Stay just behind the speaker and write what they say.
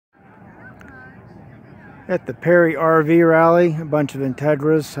At the Perry RV Rally, a bunch of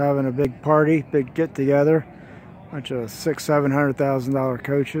Integras having a big party, big get-together. Bunch of $600,000-$700,000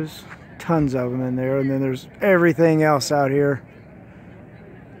 coaches, tons of them in there, and then there's everything else out here.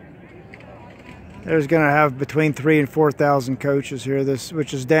 There's going to have between 3,000 and 4,000 coaches here,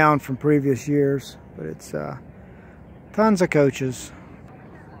 which is down from previous years, but it's tons of coaches.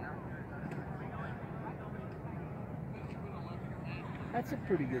 That's a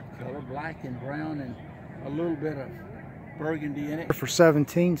pretty good color, black and brown and a little bit of burgundy in it. For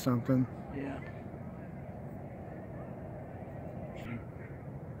 17 something. Yeah.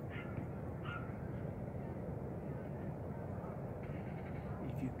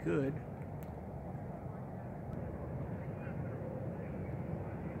 If you could.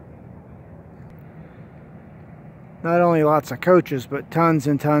 Not only lots of coaches, but tons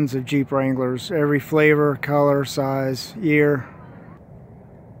and tons of Jeep Wranglers. Every flavor, color, size, year.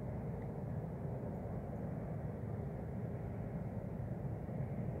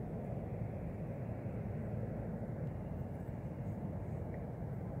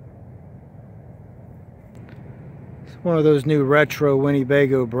 It's one of those new retro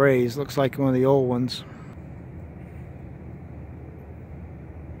Winnebago Brays. Looks like one of the old ones.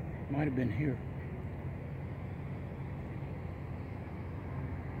 Might have been here.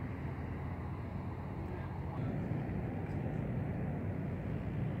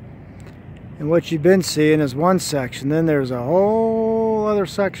 And what you've been seeing is one section. Then there's a whole other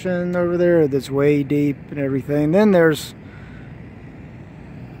section over there that's way deep and everything. Then there's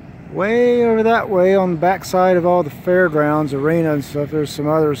way over that way on the back side of all the fairgrounds, arena and stuff. There's some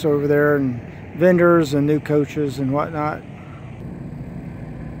others over there, and vendors and new coaches and whatnot.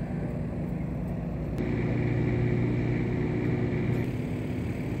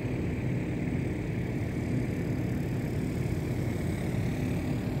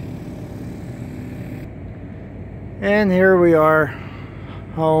 And here we are,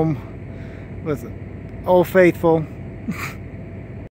 home with Old Faithful.